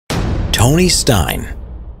Tony Stein,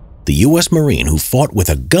 the U.S. Marine who fought with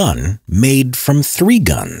a gun made from 3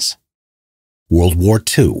 guns. World War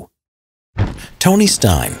II. Tony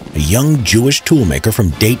Stein, a young Jewish toolmaker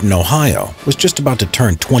from Dayton, Ohio, was just about to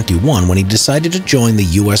turn 21 when he decided to join the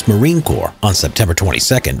U.S. Marine Corps on September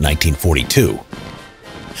 22, 1942.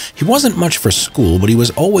 He wasn't much for school, but he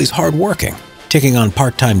was always hardworking, taking on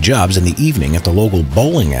part-time jobs in the evening at the local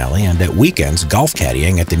bowling alley and at weekends golf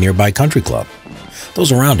caddying at the nearby country club.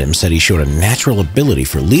 Those around him said he showed a natural ability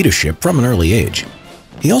for leadership from an early age.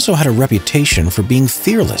 He also had a reputation for being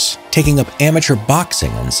fearless, taking up amateur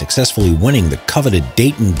boxing and successfully winning the coveted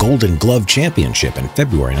Dayton Golden Glove Championship in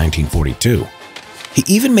February 1942. He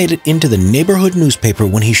even made it into the neighborhood newspaper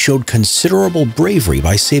when he showed considerable bravery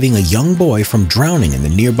by saving a young boy from drowning in the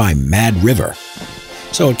nearby Mad River.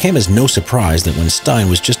 So it came as no surprise that when Stein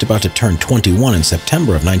was just about to turn 21 in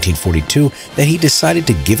September of 1942, that he decided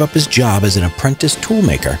to give up his job as an apprentice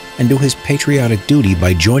toolmaker and do his patriotic duty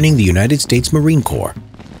by joining the United States Marine Corps.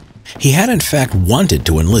 He had in fact wanted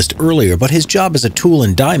to enlist earlier, but his job as a tool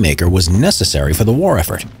and die maker was necessary for the war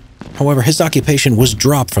effort. However, his occupation was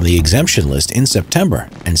dropped from the exemption list in September,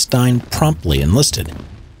 and Stein promptly enlisted.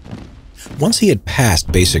 Once he had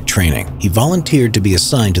passed basic training, he volunteered to be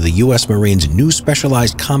assigned to the U.S. Marines' new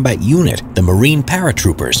specialized combat unit, the Marine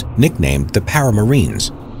Paratroopers, nicknamed the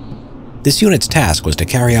Paramarines. This unit's task was to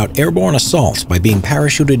carry out airborne assaults by being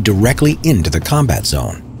parachuted directly into the combat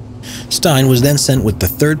zone. Stein was then sent with the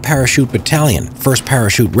 3rd Parachute Battalion, 1st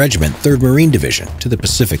Parachute Regiment, 3rd Marine Division to the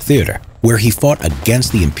Pacific Theater, where he fought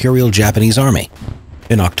against the Imperial Japanese Army.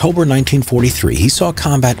 In October 1943, he saw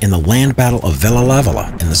combat in the land battle of Valor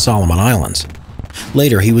in the Solomon Islands.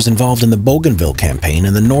 Later, he was involved in the Bougainville campaign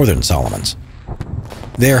in the Northern Solomons.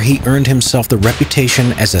 There, he earned himself the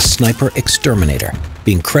reputation as a sniper exterminator,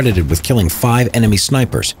 being credited with killing 5 enemy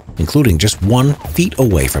snipers, including just 1 feet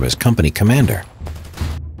away from his company commander.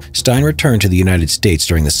 Stein returned to the United States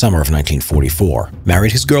during the summer of 1944,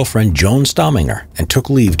 married his girlfriend Joan Stamminger, and took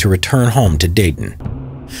leave to return home to Dayton.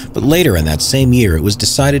 But later in that same year, it was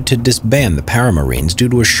decided to disband the Paramarines due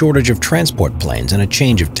to a shortage of transport planes and a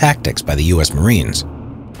change of tactics by the U.S. Marines.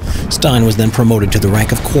 Stein was then promoted to the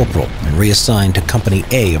rank of corporal and reassigned to Company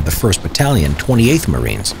A of the 1st Battalion, 28th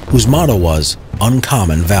Marines, whose motto was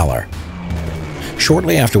Uncommon Valor.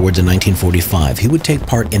 Shortly afterwards, in 1945, he would take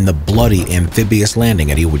part in the bloody amphibious landing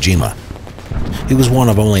at Iwo Jima. He was one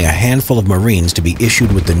of only a handful of Marines to be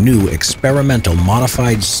issued with the new experimental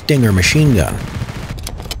modified Stinger machine gun.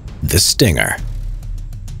 The Stinger.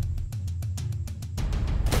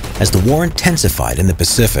 As the war intensified in the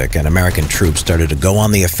Pacific and American troops started to go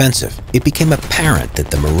on the offensive, it became apparent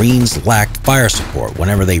that the Marines lacked fire support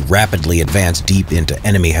whenever they rapidly advanced deep into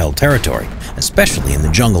enemy-held territory, especially in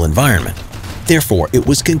the jungle environment. Therefore, it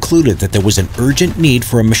was concluded that there was an urgent need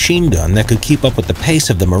for a machine gun that could keep up with the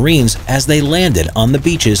pace of the Marines as they landed on the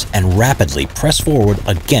beaches and rapidly pressed forward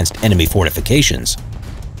against enemy fortifications.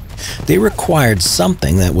 They required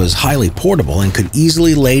something that was highly portable and could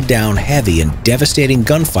easily lay down heavy and devastating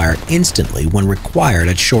gunfire instantly when required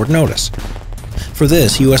at short notice. For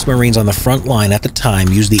this, U.S. Marines on the front line at the time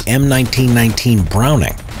used the M1919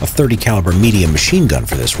 Browning, a .30 caliber medium machine gun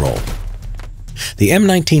for this role. The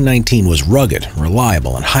M1919 was rugged,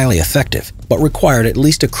 reliable, and highly effective, but required at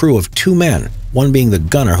least a crew of 2 men, one being the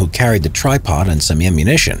gunner who carried the tripod and some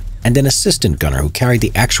ammunition, and an assistant gunner who carried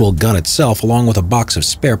the actual gun itself along with a box of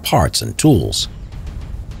spare parts and tools.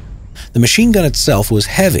 The machine gun itself was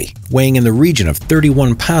heavy, weighing in the region of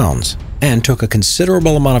 31 pounds, and took a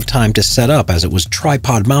considerable amount of time to set up as it was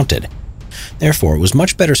tripod mounted. Therefore, it was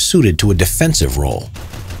much better suited to a defensive role.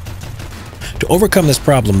 To overcome this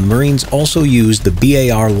problem, the Marines also used the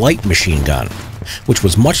BAR light machine gun, which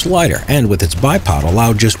was much lighter and with its bipod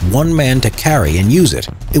allowed just 1 man to carry and use it.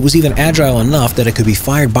 It was even agile enough that it could be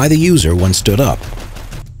fired by the user when stood up.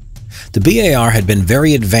 The BAR had been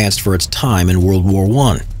very advanced for its time in World War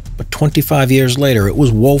I, but 25 years later it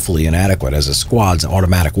was woefully inadequate as a squad's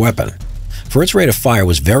automatic weapon. For its rate of fire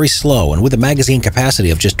was very slow, and with a magazine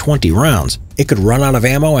capacity of just 20 rounds, it could run out of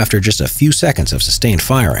ammo after just a few seconds of sustained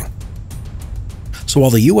firing. So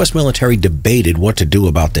while the U.S. military debated what to do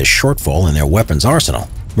about this shortfall in their weapons arsenal,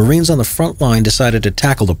 Marines on the front line decided to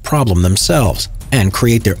tackle the problem themselves and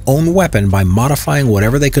create their own weapon by modifying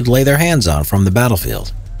whatever they could lay their hands on from the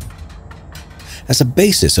battlefield. As a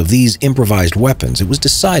basis of these improvised weapons, it was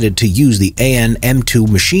decided to use the AN-M2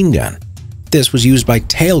 machine gun. This was used by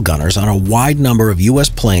tail gunners on a wide number of U.S.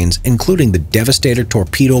 planes, including the Devastator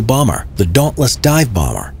torpedo bomber, the Dauntless dive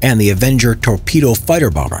bomber, and the Avenger torpedo fighter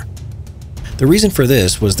bomber. The reason for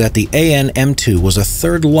this was that the AN-M2 was a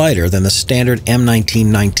third lighter than the standard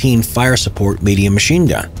M1919 fire support medium machine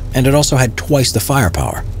gun, and it also had twice the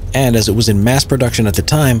firepower. And as it was in mass production at the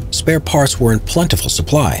time, spare parts were in plentiful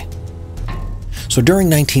supply. So during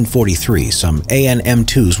 1943, some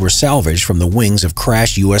AN-M2s were salvaged from the wings of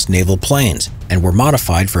crashed U.S. naval planes and were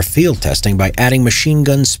modified for field testing by adding machine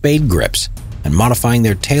gun spade grips and modifying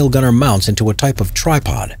their tail gunner mounts into a type of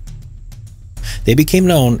tripod. They became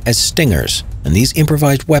known as Stingers, and these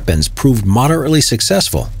improvised weapons proved moderately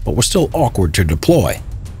successful but were still awkward to deploy.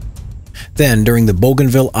 Then, during the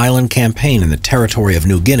Bougainville Island campaign in the territory of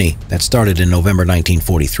New Guinea that started in November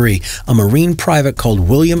 1943, a Marine private called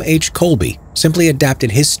William H. Colby simply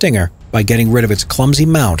adapted his Stinger by getting rid of its clumsy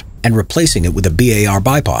mount and replacing it with a BAR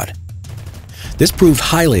bipod. This proved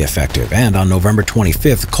highly effective, and on November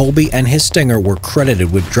 25th, Colby and his Stinger were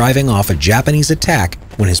credited with driving off a Japanese attack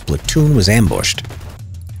when his platoon was ambushed.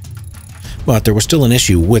 But there was still an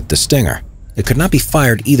issue with the Stinger. It could not be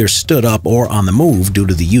fired either stood up or on the move due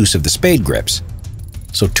to the use of the spade grips.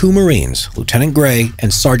 So two Marines, Lieutenant Gray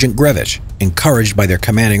and Sergeant Grevich, encouraged by their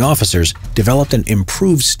commanding officers, developed an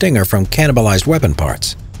improved Stinger from cannibalized weapon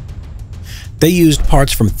parts. They used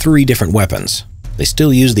parts from 3 different weapons. They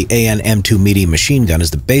still used the AN-M2 medium machine gun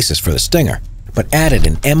as the basis for the Stinger, but added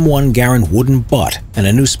an M1 Garand wooden butt and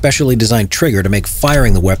a new specially designed trigger to make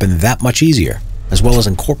firing the weapon that much easier, as well as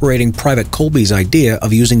incorporating Private Colby's idea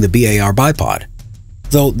of using the BAR bipod.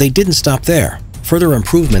 Though they didn't stop there. Further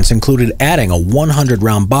improvements included adding a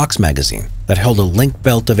 100-round box magazine that held a link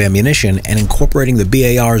belt of ammunition and incorporating the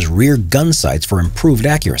BAR's rear gun sights for improved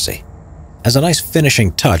accuracy. As a nice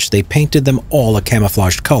finishing touch, they painted them all a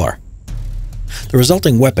camouflaged color. The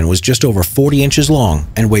resulting weapon was just over 40 inches long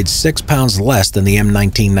and weighed 6 pounds less than the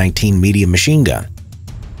M1919 medium machine gun.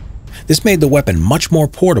 This made the weapon much more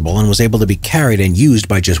portable and was able to be carried and used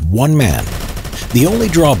by just one man. The only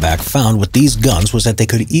drawback found with these guns was that they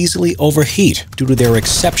could easily overheat due to their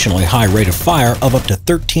exceptionally high rate of fire of up to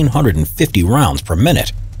 1,350 rounds per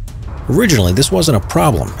minute. Originally, this wasn't a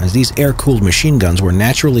problem, as these air-cooled machine guns were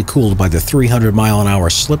naturally cooled by the 300-mile-an-hour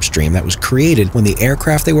slipstream that was created when the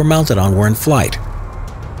aircraft they were mounted on were in flight.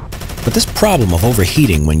 But this problem of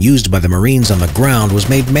overheating when used by the Marines on the ground was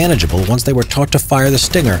made manageable once they were taught to fire the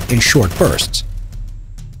Stinger in short bursts.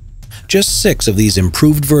 Just 6 of these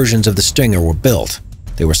improved versions of the Stinger were built.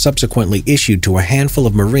 They were subsequently issued to a handful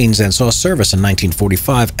of Marines and saw service in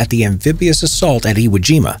 1945 at the amphibious assault at Iwo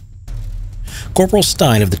Jima. Corporal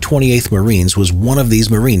Stein of the 28th Marines was one of these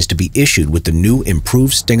Marines to be issued with the new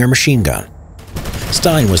improved Stinger machine gun.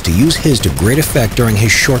 Stein was to use his to great effect during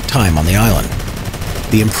his short time on the island.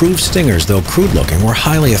 The improved Stingers, though crude-looking, were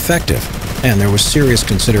highly effective, and there was serious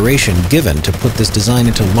consideration given to put this design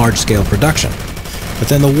into large-scale production. But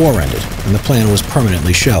then the war ended, and the plan was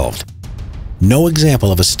permanently shelved. No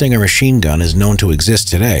example of a Stinger machine gun is known to exist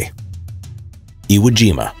today. Iwo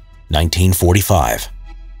Jima, 1945.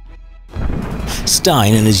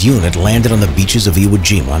 Stein and his unit landed on the beaches of Iwo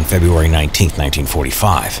Jima on February 19,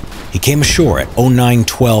 1945. He came ashore at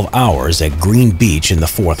 09:12 hours at Green Beach in the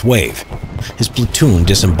 4th wave. His platoon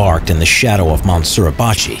disembarked in the shadow of Mount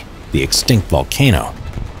Suribachi, the extinct volcano.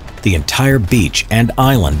 The entire beach and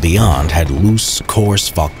island beyond had loose, coarse,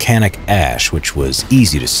 volcanic ash which was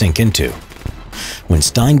easy to sink into. When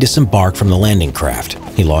Stein disembarked from the landing craft,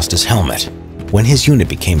 he lost his helmet. When his unit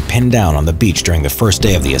became pinned down on the beach during the first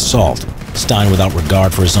day of the assault, Stein, without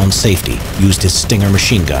regard for his own safety, used his Stinger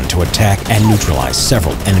machine gun to attack and neutralize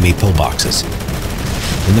several enemy pillboxes.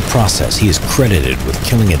 In the process, he is credited with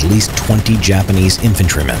killing at least 20 Japanese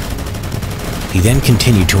infantrymen. He then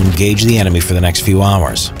continued to engage the enemy for the next few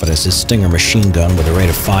hours, but as his Stinger machine gun with a rate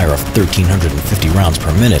of fire of 1,350 rounds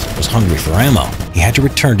per minute was hungry for ammo, he had to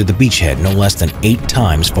return to the beachhead no less than 8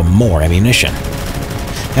 times for more ammunition.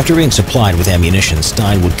 After being supplied with ammunition,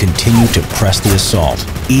 Stein would continue to press the assault,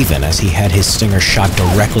 even as he had his Stinger shot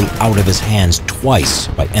directly out of his hands twice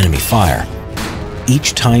by enemy fire.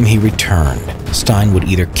 Each time he returned, Stein would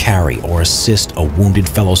either carry or assist a wounded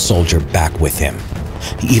fellow soldier back with him.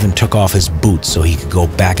 He even took off his boots so he could go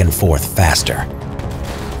back and forth faster.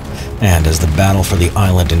 And as the battle for the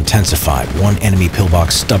island intensified, one enemy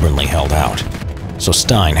pillbox stubbornly held out. So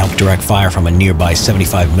Stein helped direct fire from a nearby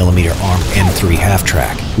 75mm armed M3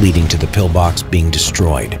 half-track, leading to the pillbox being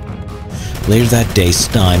destroyed. Later that day,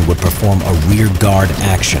 Stein would perform a rear guard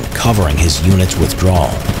action covering his unit's withdrawal.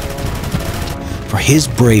 For his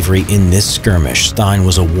bravery in this skirmish, Stein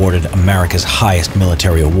was awarded America's highest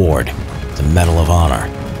military award, the Medal of Honor.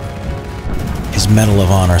 His Medal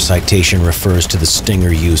of Honor citation refers to the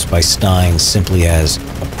Stinger use by Stein simply as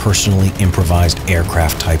a personally improvised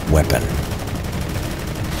aircraft-type weapon.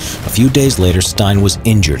 A few days later, Stein was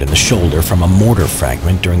injured in the shoulder from a mortar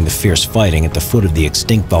fragment during the fierce fighting at the foot of the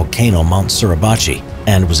extinct volcano Mount Suribachi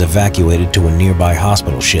and was evacuated to a nearby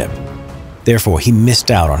hospital ship. Therefore, he missed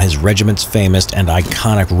out on his regiment's famous and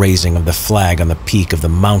iconic raising of the flag on the peak of the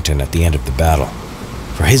mountain at the end of the battle.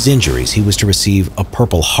 For his injuries, he was to receive a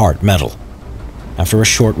Purple Heart medal. After a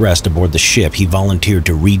short rest aboard the ship, he volunteered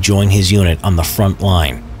to rejoin his unit on the front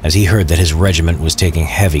line, as he heard that his regiment was taking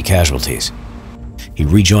heavy casualties. He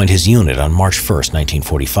rejoined his unit on March 1,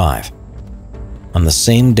 1945. On the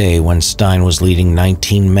same day when Stein was leading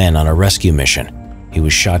 19 men on a rescue mission, he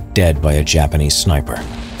was shot dead by a Japanese sniper.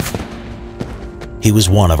 He was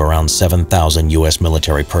one of around 7,000 U.S.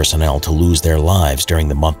 military personnel to lose their lives during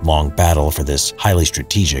the month-long battle for this highly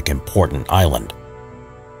strategic, important island.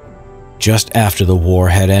 Just after the war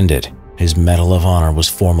had ended, his Medal of Honor was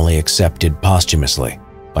formally accepted posthumously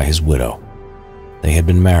by his widow. They had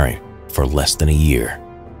been married for less than a year,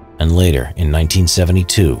 and later, in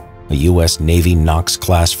 1972, a U.S. Navy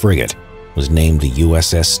Knox-class frigate was named the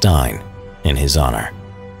USS Stein in his honor.